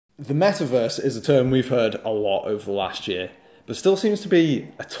The metaverse is a term we've heard a lot over the last year, but still seems to be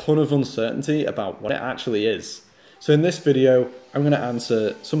a ton of uncertainty about what it actually is. So in this video, I'm going to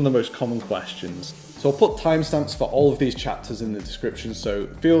answer some of the most common questions. So I'll put timestamps for all of these chapters in the description, so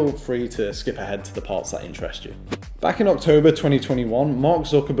feel free to skip ahead to the parts that interest you. Back in October 2021, Mark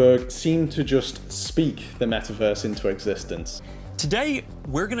Zuckerberg seemed to just speak the metaverse into existence. Today,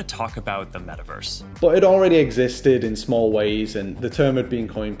 we're going to talk about the metaverse. But it already existed in small ways, and the term had been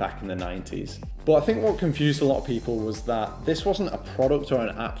coined back in the 90s. But I think what confused a lot of people was that this wasn't a product or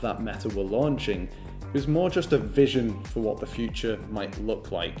an app that Meta were launching. It was more just a vision for what the future might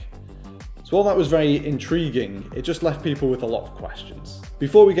look like. So while that was very intriguing, it just left people with a lot of questions.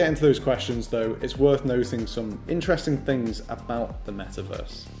 Before we get into those questions though, it's worth noting some interesting things about the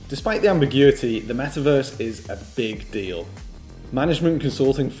metaverse. Despite the ambiguity, the metaverse is a big deal. Management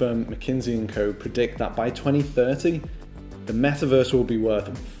consulting firm McKinsey & Co predict that by 2030, the metaverse will be worth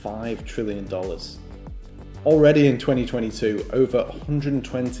 $5 trillion. Already in 2022, over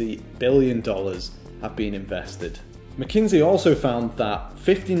 $120 billion have been invested. McKinsey also found that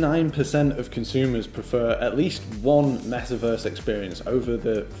 59% of consumers prefer at least one metaverse experience over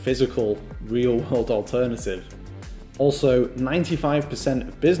the physical, real-world alternative. Also, 95%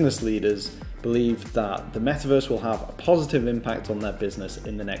 of business leaders believe that the metaverse will have a positive impact on their business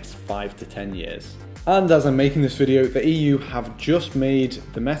in the next 5 to 10 years. And as I'm making this video, the EU have just made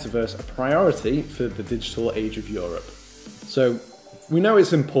the metaverse a priority for the digital age of Europe. So we know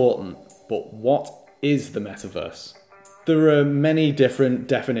it's important, but what is the metaverse? There are many different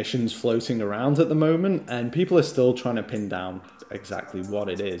definitions floating around at the moment, and people are still trying to pin down exactly what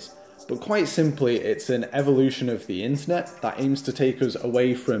it is. But quite simply, it's an evolution of the internet that aims to take us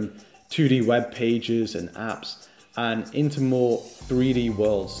away from 2D web pages and apps and into more 3D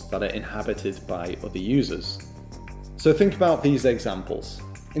worlds that are inhabited by other users. So think about these examples.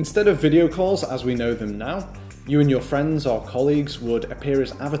 Instead of video calls as we know them now, you and your friends or colleagues would appear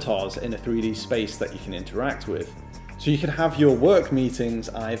as avatars in a 3D space that you can interact with. So you could have your work meetings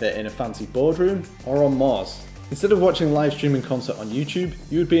either in a fancy boardroom or on Mars. Instead of watching a live streaming concert on YouTube,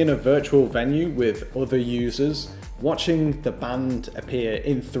 you would be in a virtual venue with other users, watching the band appear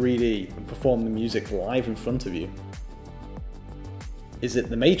in 3D and perform the music live in front of you. Is it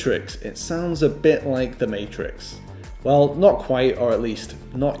The Matrix? It sounds a bit like The Matrix. Well, not quite, or at least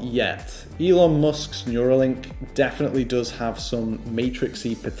not yet. Elon Musk's Neuralink definitely does have some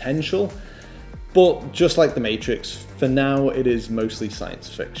Matrixy potential, but just like The Matrix, for now it is mostly science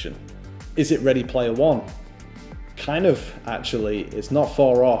fiction. Is it Ready Player One? Kind of, actually. It's not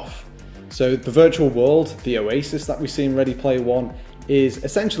far off. So the virtual world, the Oasis that we see in Ready Player One, is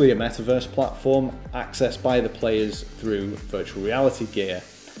essentially a metaverse platform accessed by the players through virtual reality gear.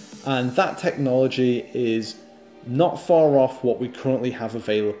 And that technology is not far off what we currently have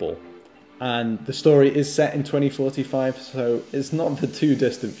available. And the story is set in 2045, so it's not the too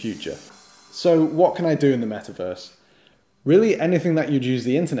distant future. So what can I do in the metaverse? Really anything that you'd use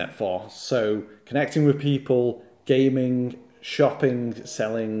the internet for. So connecting with people, gaming, shopping,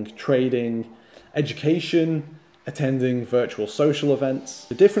 selling, trading, education, attending virtual social events.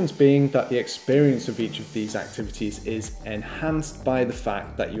 The difference being that the experience of each of these activities is enhanced by the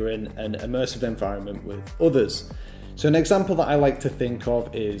fact that you're in an immersive environment with others. So an example that I like to think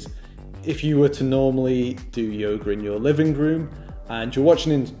of is if you were to normally do yoga in your living room and you're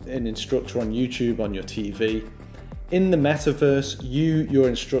watching an instructor on YouTube on your TV, in the metaverse, you, your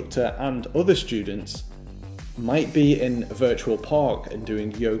instructor, and other students might be in a virtual park and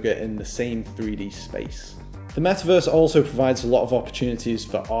doing yoga in the same 3D space. The metaverse also provides a lot of opportunities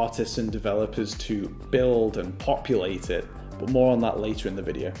for artists and developers to build and populate it, but more on that later in the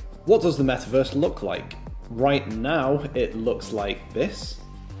video. What does the metaverse look like? Right now, it looks like this,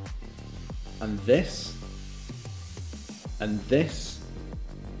 and this, and this,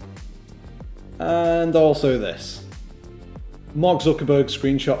 and also this. Mark Zuckerberg's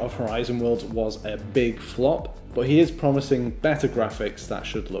screenshot of Horizon Worlds was a big flop, but he is promising better graphics that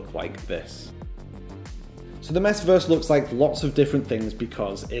should look like this. So the metaverse looks like lots of different things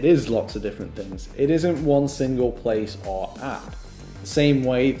because it is lots of different things. It isn't one single place or app. The same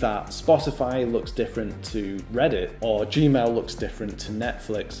way that Spotify looks different to Reddit or Gmail looks different to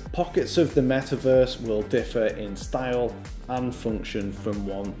Netflix, pockets of the metaverse will differ in style and function from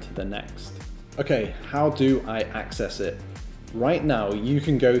one to the next. Okay, how do I access it? Right now, you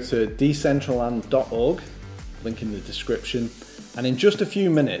can go to decentraland.org, link in the description, and in just a few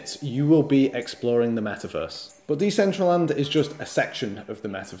minutes, you will be exploring the metaverse. But Decentraland is just a section of the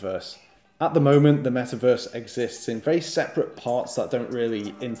metaverse. At the moment, the metaverse exists in very separate parts that don't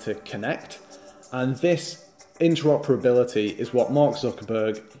really interconnect, and this Interoperability is what Mark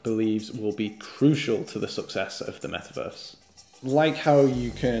Zuckerberg believes will be crucial to the success of the metaverse. Like how you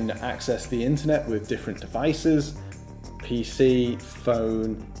can access the internet with different devices, PC,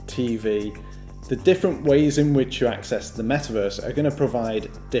 phone, TV, the different ways in which you access the metaverse are going to provide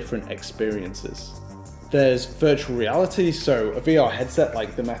different experiences. There's virtual reality, so a VR headset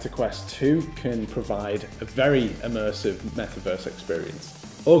like the Meta Quest 2 can provide a very immersive metaverse experience.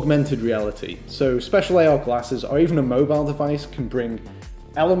 Augmented reality, so special AR glasses or even a mobile device can bring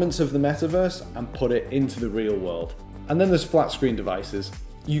elements of the metaverse and put it into the real world. And then there's flat screen devices.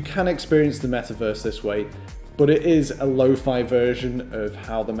 You can experience the metaverse this way, but it is a lo-fi version of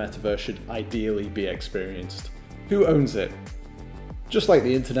how the metaverse should ideally be experienced. Who owns it? Just like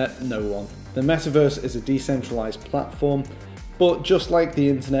the internet, no one. The metaverse is a decentralized platform, but just like the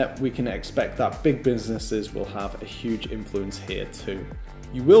internet, we can expect that big businesses will have a huge influence here too.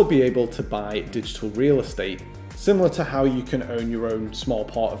 You will be able to buy digital real estate, similar to how you can own your own small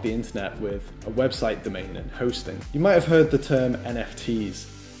part of the internet with a website domain and hosting. You might have heard the term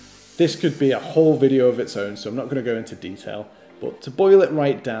NFTs. This could be a whole video of its own, so I'm not going to go into detail, but to boil it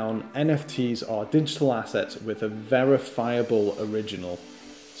right down, NFTs are digital assets with a verifiable original.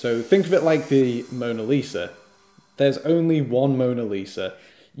 So think of it like the Mona Lisa. There's only one Mona Lisa.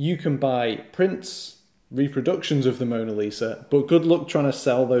 You can buy prints, reproductions of the Mona Lisa, but good luck trying to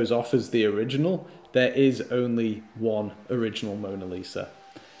sell those off as the original. There is only one original Mona Lisa.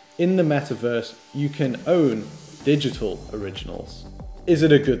 In the metaverse, you can own digital originals. Is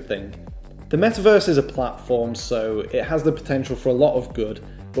it a good thing? The metaverse is a platform, so it has the potential for a lot of good,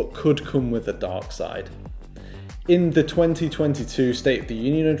 but could come with a dark side. In the 2022 State of the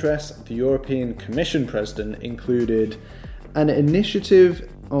Union address, the European Commission President included an initiative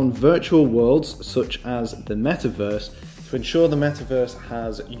on virtual worlds such as the metaverse to ensure the metaverse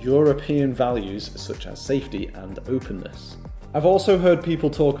has European values such as safety and openness. I've also heard people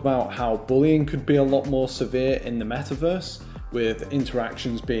talk about how bullying could be a lot more severe in the metaverse, with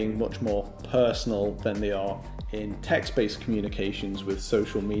interactions being much more personal than they are in text-based communications with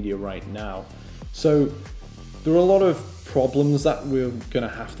social media right now. So there are a lot of problems that we're going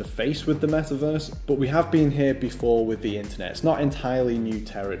to have to face with the metaverse, but we have been here before with the internet. It's not entirely new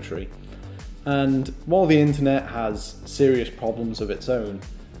territory. And while the internet has serious problems of its own,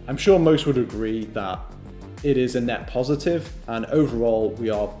 I'm sure most would agree that it is a net positive, and overall we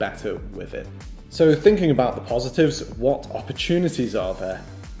are better with it. So thinking about the positives, what opportunities are there?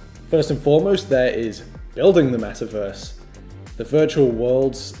 First and foremost, there is building the metaverse. The virtual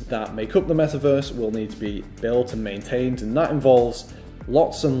worlds that make up the metaverse will need to be built and maintained, and that involves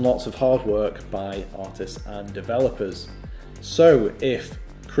lots and lots of hard work by artists and developers. So if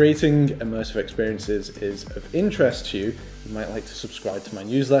creating immersive experiences is of interest to you, you might like to subscribe to my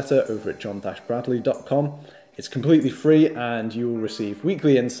newsletter over at john-bradley.com. It's completely free, and you will receive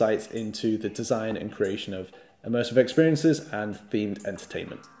weekly insights into the design and creation of immersive experiences and themed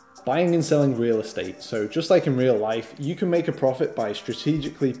entertainment. Buying and selling real estate. So just like in real life, you can make a profit by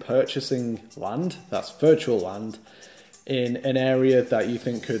strategically purchasing land, that's virtual land, in an area that you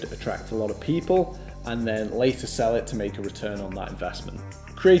think could attract a lot of people, and then later sell it to make a return on that investment.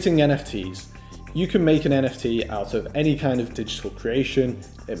 Creating NFTs. You can make an NFT out of any kind of digital creation.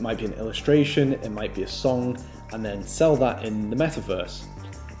 It might be an illustration, it might be a song, and then sell that in the metaverse.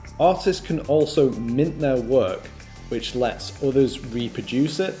 Artists can also mint their work, which lets others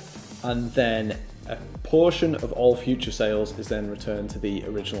reproduce it, and then a portion of all future sales is then returned to the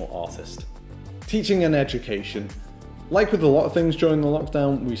original artist. Teaching and education. Like with a lot of things during the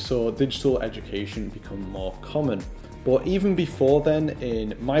lockdown, we saw digital education become more common. But even before then,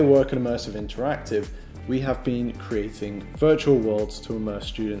 in my work at Immersive Interactive, we have been creating virtual worlds to immerse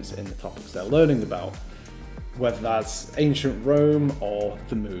students in the topics they're learning about, whether that's ancient Rome or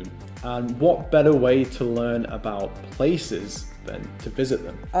the moon. And what better way to learn about places than to visit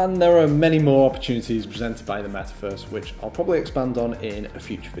them? And there are many more opportunities presented by the metaverse, which I'll probably expand on in a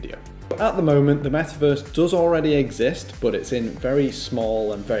future video. At the moment, the metaverse does already exist, but it's in very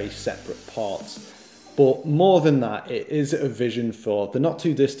small and very separate parts. But more than that, it is a vision for the not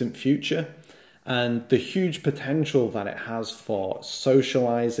too distant future and the huge potential that it has for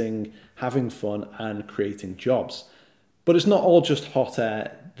socializing, having fun, and creating jobs. But it's not all just hot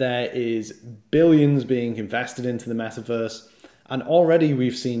air. There is billions being invested into the metaverse, and already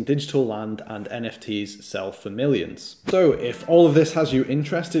we've seen digital land and NFTs sell for millions. So if all of this has you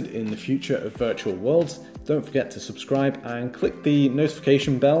interested in the future of virtual worlds, don't forget to subscribe and click the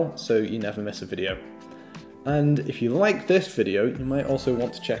notification bell so you never miss a video. And if you like this video, you might also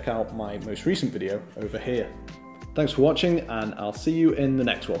want to check out my most recent video over here. Thanks for watching, and I'll see you in the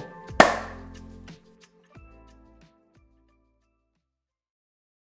next one.